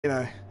you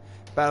know,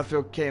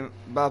 Battlefield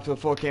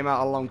 4 came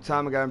out a long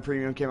time ago and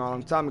Premium came out a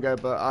long time ago,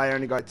 but I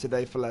only got it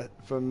today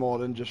for more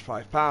than just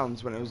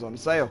 £5 when it was on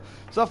sale.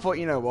 So I thought,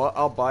 you know what,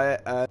 I'll buy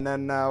it, and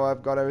then now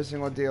I've got every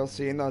single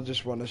DLC, and I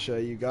just want to show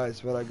you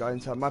guys what I got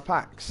inside my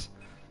packs,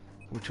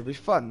 which will be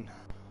fun.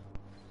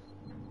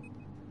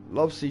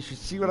 Obviously, you should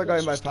see what I got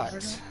in my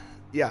packs.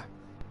 Yeah,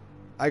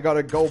 I got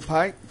a gold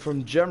pack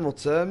from General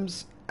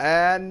Terms,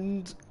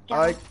 and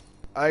I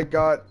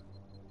got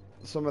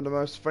some of the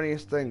most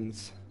funniest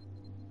things.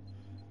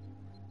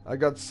 I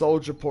got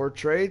soldier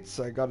portraits,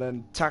 I got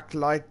an attack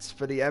lights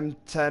for the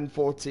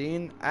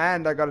M1014,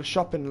 and I got a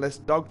shopping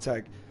list dog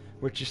tag,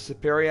 which is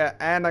superior,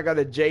 and I got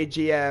a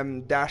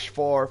JGM-4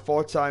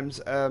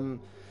 4x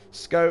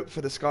scope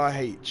for the Sky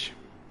H.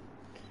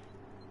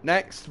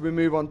 Next, we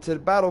move on to the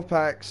battle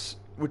packs,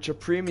 which are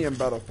premium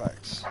battle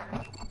packs.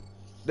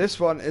 This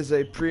one is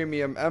a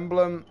premium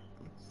emblem,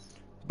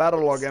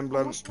 battle log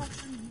emblem,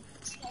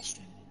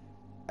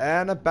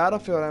 and a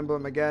battlefield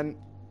emblem again.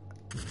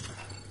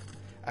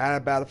 And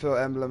a battlefield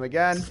emblem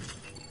again.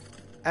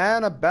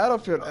 And a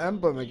battlefield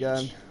emblem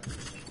again.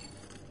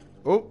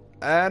 Oh,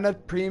 and a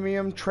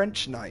premium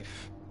trench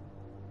knife.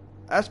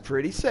 That's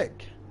pretty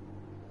sick.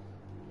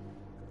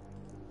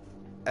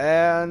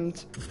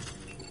 And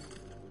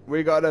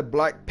we got a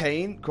black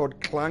paint called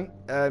KLMK.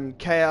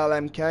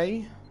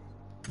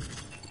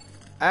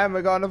 And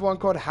we got another one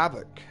called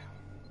Havoc.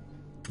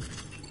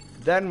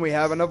 Then we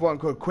have another one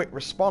called Quick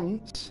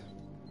Response.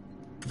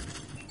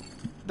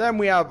 Then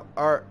we have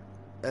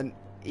an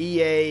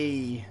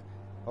EA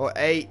or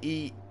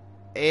AE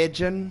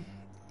Aegean,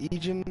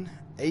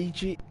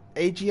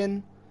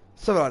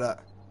 something like that.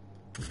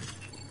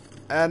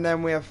 And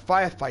then we have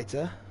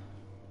Firefighter.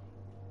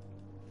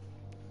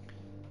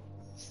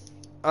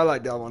 I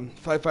like that one.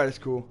 Firefighter's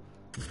cool.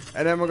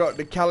 And then we got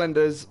the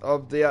calendars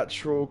of the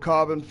actual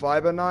carbon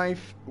fiber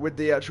knife with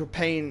the actual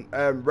paint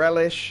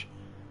relish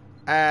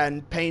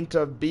and paint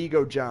of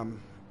Biojam,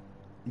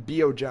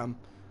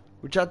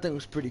 which I think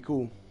was pretty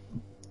cool.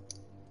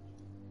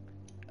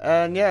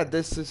 And yeah,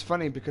 this is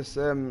funny because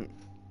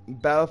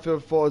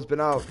Battlefield 4 has been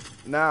out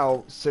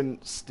now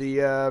since the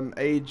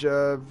age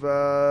of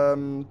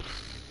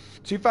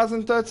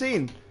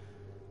 2013.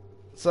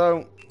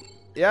 So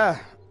yeah,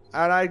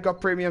 and I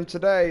got premium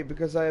today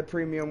because I had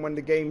premium when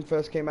the game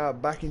first came out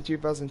back in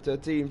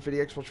 2013 for the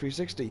Xbox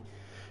 360.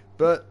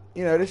 But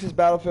you know, this is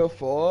Battlefield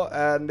 4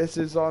 and this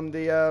is on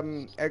the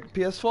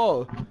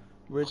PS4,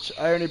 which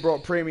I only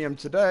brought premium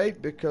today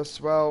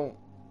because, well,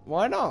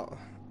 why not?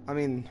 I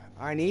mean,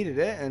 I needed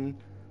it and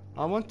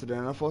I wanted it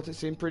and I thought it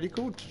seemed pretty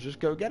cool to just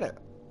go get it.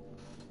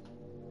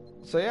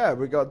 So yeah,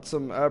 we got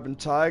some Urban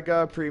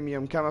Tiger,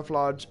 Premium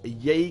Camouflage,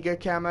 Jaeger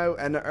Camo,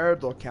 and an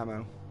Erdl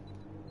Camo.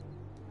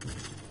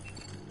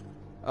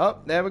 Oh,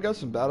 there we go,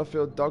 some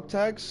Battlefield dog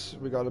tags.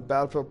 We got a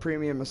Battlefield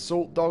Premium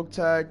Assault dog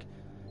tag.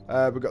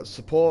 We got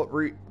Support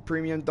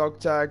Premium dog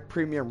tag,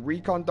 Premium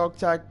Recon dog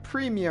tag,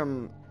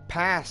 Premium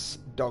Pass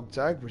dog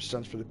tag, which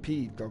stands for the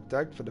P dog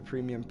tag for the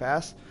Premium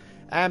Pass.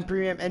 And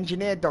Premium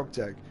Engineer dog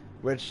tag,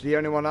 which the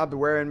only one I'll be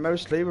wearing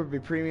mostly would be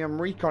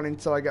Premium Recon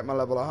until I get my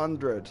level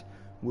 100.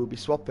 We'll be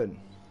swapping.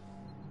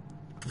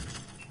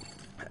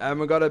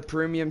 And we got a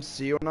Premium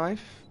Seal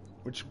knife,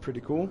 which is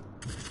pretty cool.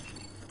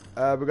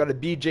 We got a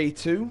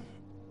BJ2,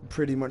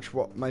 pretty much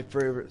what my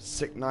favorite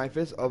sick knife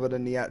is, other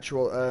than the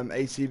actual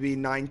ACV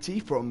 90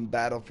 from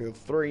Battlefield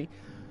 3.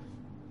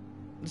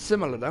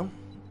 Similar though.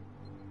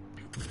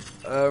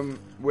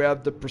 We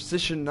have the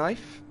Precision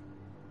knife.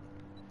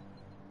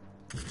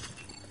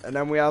 And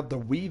then we have the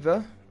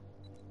Weaver.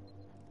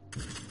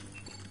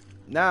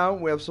 Now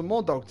we have some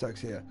more dog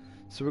tags here.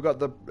 So we've got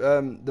the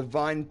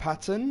Vine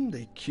pattern,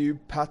 the Cube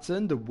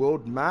pattern, the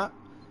World Map,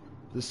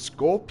 the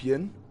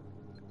Scorpion,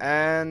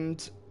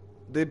 and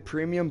the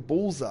Premium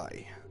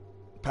Bullseye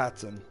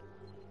pattern.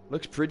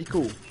 Looks pretty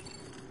cool.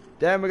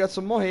 Then we got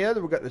some more here.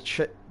 We got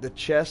the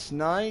Chess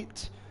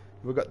Knight.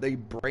 We got the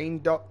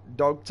Brain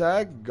dog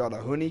tag. Got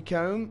a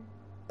Honeycomb.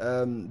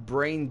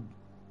 Brain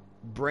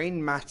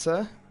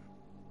Matter.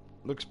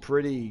 Looks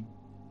pretty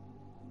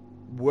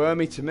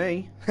wormy to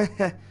me.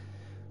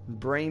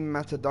 Brain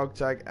Matter dog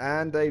tag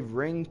and a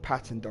Ring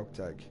pattern dog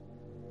tag,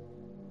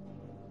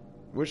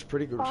 which is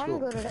pretty good. I'm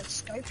good at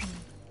scoping.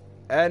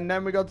 And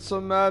then we got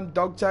some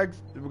dog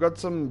tags. We got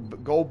some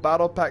gold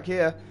battle pack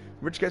here,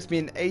 which gets me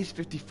an Ace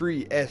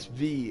 53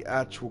 SV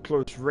actual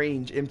close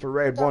range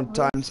infrared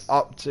 1x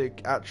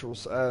optic actual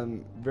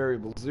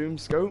variable zoom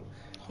scope.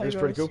 It's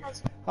pretty cool.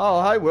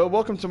 Oh, hi Will.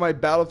 Welcome to my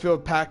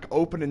Battlefield pack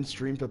opening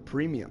stream for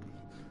premium.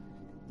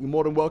 You're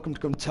more than welcome to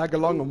come tag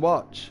along and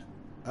watch.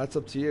 That's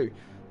up to you.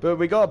 But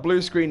we got a blue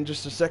screen in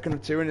just a second or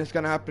two, and it's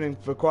going to happen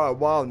for quite a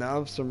while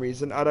now for some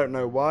reason. I don't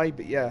know why,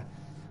 but yeah.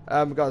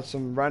 We got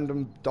some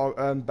random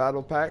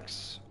battle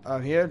packs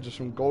here, just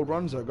some gold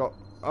ones. We got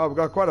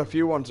quite a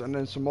few ones, and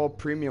then some more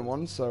premium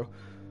ones. So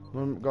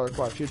we've got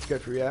quite a few to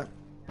get through yet.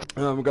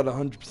 We've got a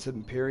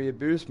 100% period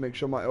boost. Make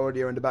sure my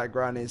audio in the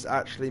background is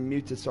actually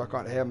muted so I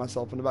can't hear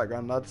myself in the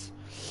background, lads.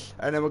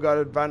 And then we've got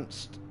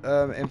advanced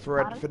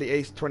infrared for the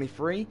Ace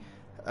 23.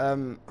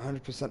 100%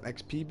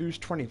 XP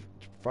boost, 25%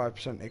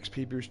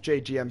 XP boost,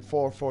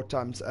 JGM4, 4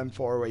 times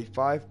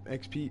M4085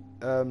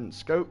 XP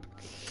scope.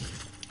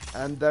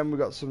 And then we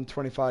got some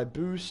 25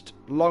 boost,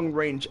 long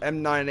range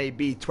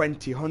M9AB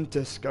 20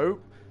 hunter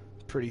scope,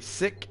 pretty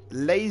sick.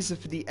 Laser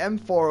for the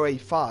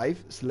M4085,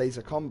 it's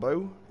laser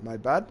combo, my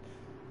bad.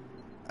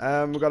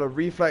 We got a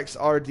reflex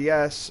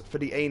RDS for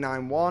the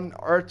A91,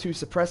 R2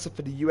 suppressor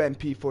for the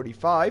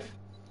UMP45.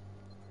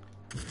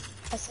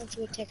 I sent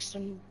you a text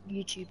on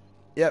YouTube.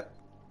 Yep.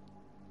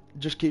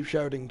 Just keep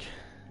shouting.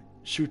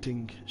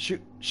 Shooting.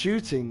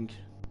 Shooting.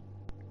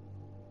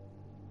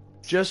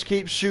 Just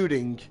keep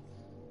shooting.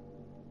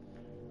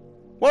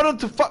 Why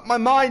don't you fuck my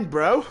mind,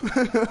 bro?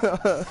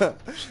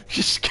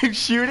 Just keep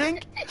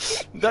shooting?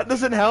 That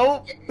doesn't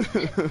help.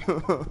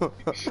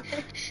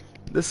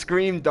 The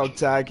scream, dog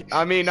tag.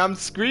 I mean, I'm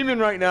screaming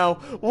right now.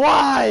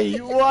 Why?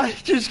 Why?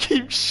 Just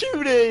keep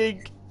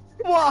shooting.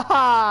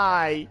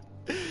 Why?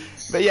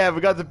 But yeah, we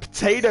got the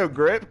potato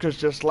grip, because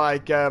just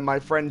like my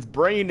friend's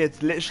brain,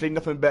 it's literally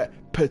nothing but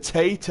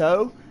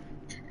potato.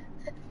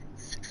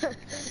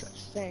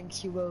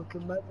 Thanks, you're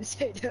welcome, my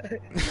potato.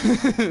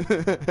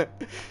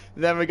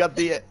 Then we got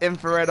the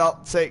infrared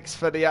optics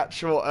for the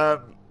actual,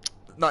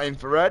 not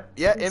infrared,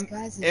 yeah,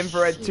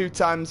 infrared shit. 2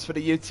 times for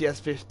the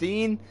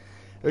UTS-15.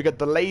 We got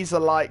the laser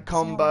light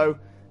combo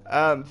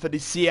for the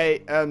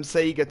Sega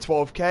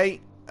 12K,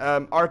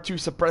 R2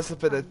 suppressor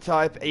for the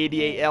Type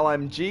 88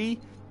 LMG.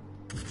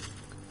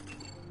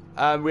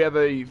 We have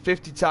a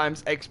 50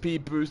 times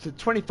XP boost, a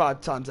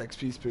 25 times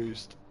XP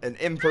boost, an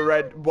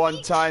infrared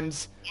 1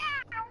 times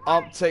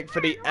optic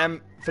for the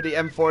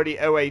M40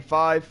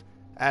 085,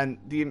 and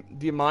do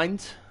you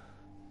mind?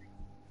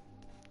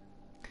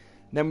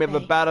 Then we have a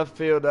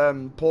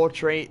BattleField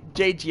portrait,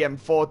 JGM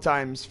 4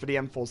 times for the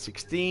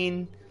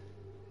M416.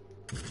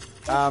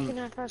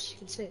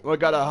 We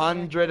got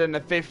 100 and a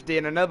 50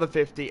 and another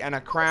 50 and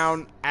a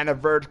crown and a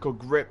vertical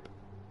grip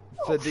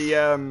for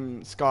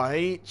the Scar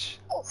H.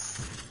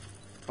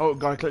 Oh,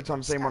 God, I clicked on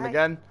the same one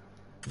again.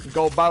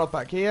 Gold battle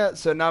pack here.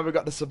 So now we've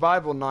got the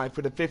survival knife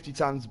with a 50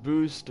 times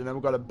boost, and then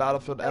we've got a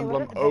Battlefield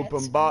emblem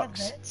open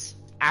box.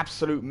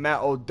 Absolute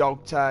metal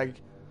dog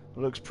tag.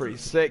 Looks pretty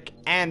sick.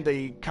 And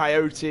the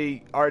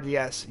Coyote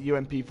RDS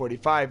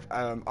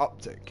UMP45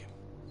 optic.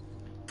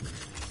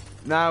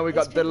 Now we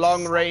got the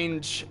long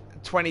range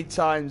 20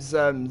 times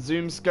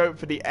zoom scope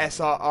for the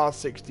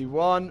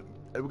SRR61.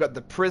 We've got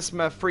the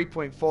Prisma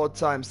 3.4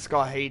 times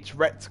Scar H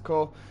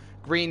reticle.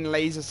 Green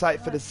laser sight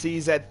for the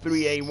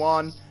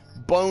CZ3A1.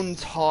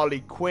 Bones Harley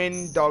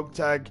Quinn dog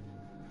tag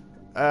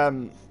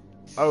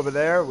over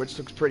there, which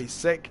looks pretty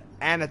sick.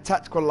 And a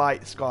tactical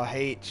light Scar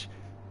H,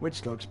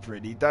 which looks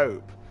pretty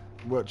dope.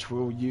 Which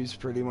we'll use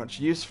pretty much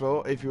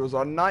useful if he was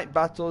on night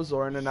battles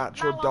or in a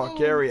natural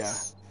dark area.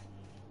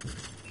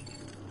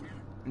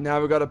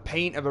 Now we've got a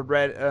paint of a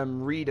red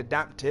read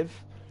adaptive,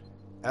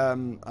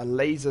 a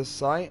laser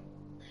sight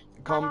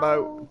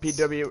combo,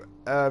 PW,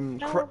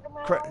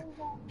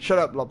 shut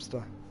up,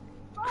 lobster.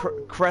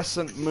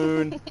 Crescent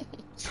moon,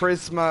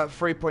 Prisma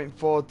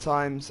 3.4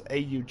 times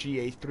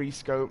AUG A3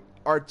 scope,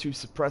 R2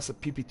 suppressor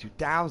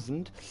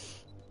PP2000,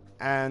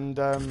 and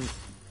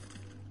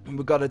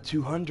we got a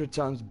 200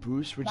 times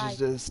boost, which is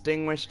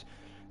distinguished,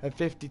 a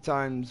 50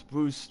 times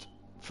boost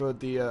for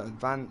the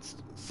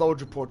advanced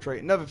soldier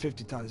portrait, another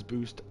 50 times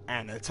boost,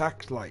 and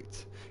attack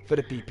light for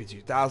the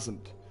PP2000.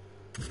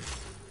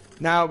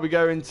 Now we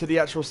go into the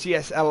actual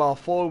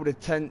CSLR4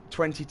 with a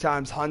 20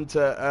 times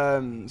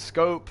hunter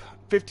scope,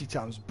 50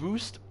 times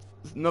boost,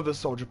 another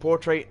soldier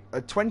portrait,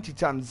 a 20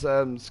 times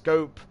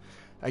scope,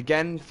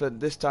 again for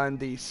this time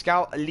the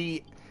Scout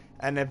Elite,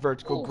 and a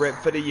vertical grip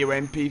for the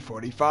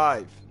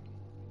UMP45.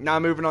 Now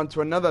moving on to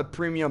another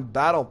premium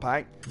battle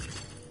pack,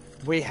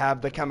 we have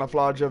the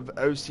camouflage of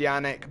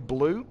Oceanic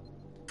Blue,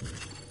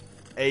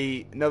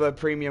 another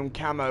premium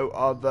camo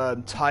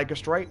of Tiger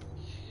Stripe,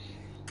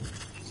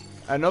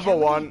 another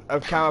one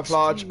of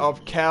camouflage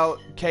of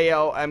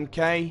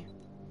KLMK,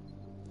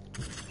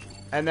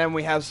 and then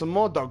we have some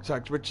more dog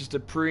tags, which is the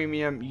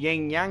premium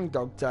Yin Yang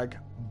dog tag,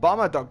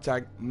 Bomber dog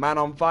tag, Man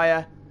on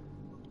Fire,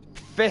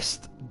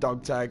 Fist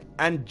dog tag,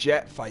 and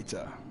Jet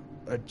Fighter,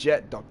 a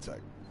Jet dog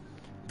tag.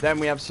 Then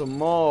we have some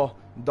more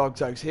dog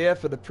tags here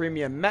for the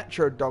premium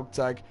Metro dog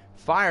tag,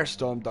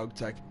 Firestorm dog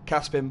tag,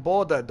 Caspian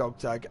Border dog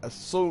tag,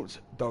 Assault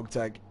dog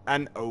tag,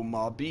 and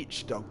Omar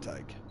Beach dog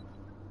tag.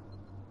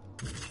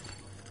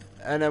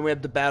 And then we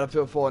have the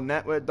Battlefield 4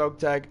 Network dog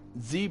tag,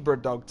 Zebra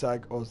dog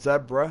tag, or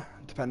Zebra,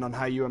 depending on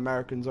how you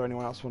Americans or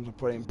anyone else want to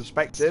put it in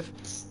perspective.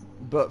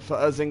 But for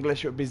us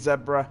English, it would be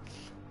Zebra.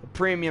 The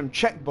premium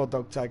Checkboard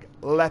dog tag,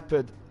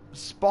 Leopard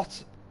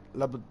Spots,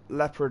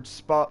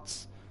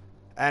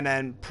 and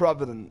then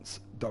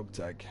Providence dog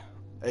tag,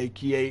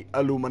 aka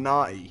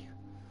Illuminati,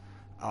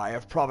 Eye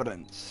of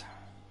Providence.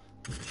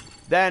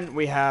 Then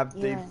we have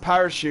the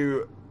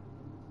parachute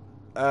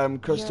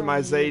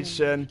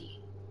customization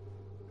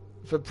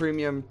for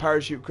premium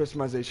parachute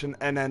customization,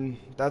 and then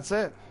that's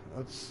it.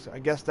 I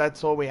guess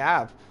that's all we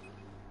have.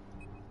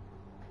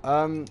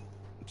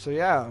 So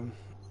yeah,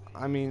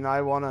 I mean,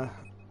 I wanna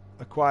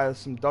acquire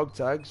some dog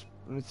tags.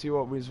 Let's see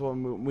what wins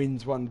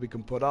one we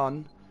can put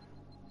on.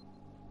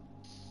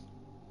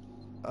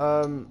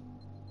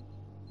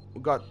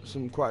 We've got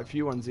quite a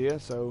few ones here,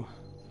 so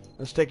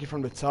let's take it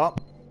from the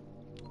top.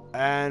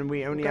 And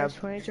we only have.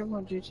 When you jump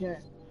on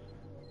GTA?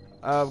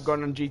 We're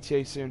going on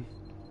GTA soon.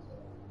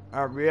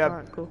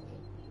 Alright, cool.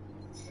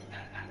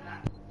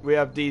 We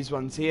have these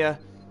ones here.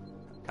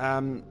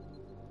 I'm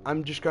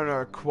just going to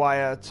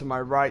acquire to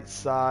my right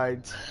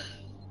side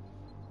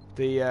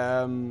the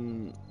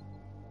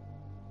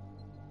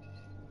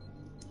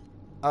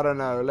I don't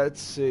know.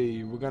 Let's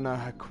see. We're gonna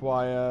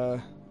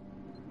acquire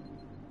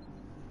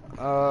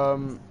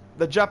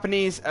the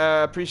Japanese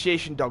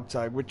appreciation dog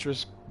tag, which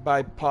was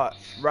by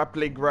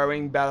rapidly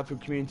growing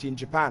Battlefield community in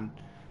Japan.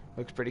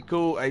 Looks pretty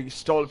cool. I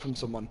stole it from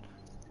someone.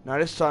 Now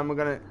this time we're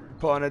gonna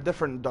put on a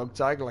different dog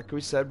tag. Like we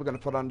said, we're gonna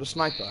put on the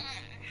sniper.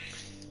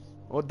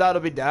 Well,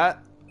 that'll be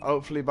that.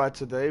 Hopefully by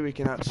today we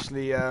can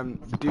actually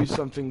do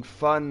something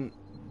fun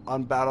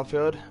on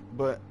Battlefield.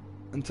 But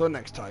until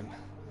next time,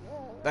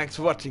 thanks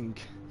for watching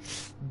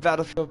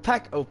Battlefield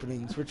pack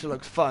openings, which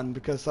looks fun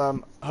because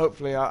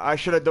hopefully I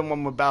should have done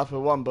one with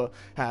Battlefield 1, but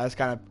it's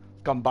kind of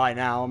gone by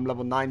now. I'm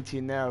level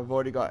 19 there. I've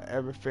already got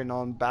everything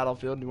on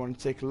Battlefield. You want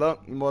to take a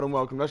look? You're more than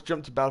welcome. Let's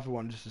jump to Battlefield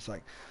 1 just a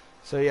sec.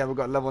 So yeah, we've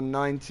got level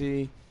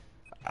 90.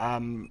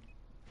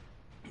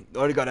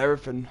 Already got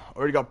everything.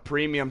 Already got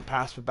premium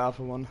pass for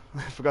Battlefield 1.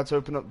 I forgot to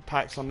open up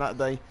packs on that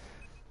day.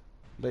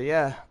 But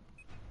yeah,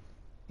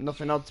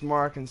 nothing else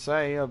more I can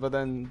say other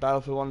than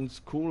Battlefield 1's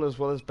cool as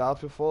well as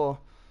Battlefield 4.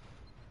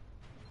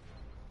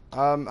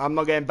 I'm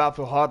not getting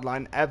Battlefield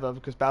Hardline ever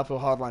because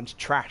Battlefield Hardline's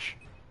trash.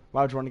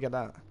 Why would you want to get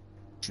that?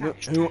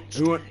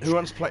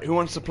 Who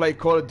wants to play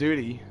Call of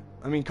Duty?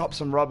 I mean,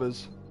 cops and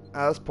robbers.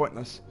 That's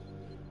pointless.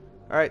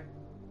 All right,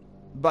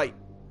 bye.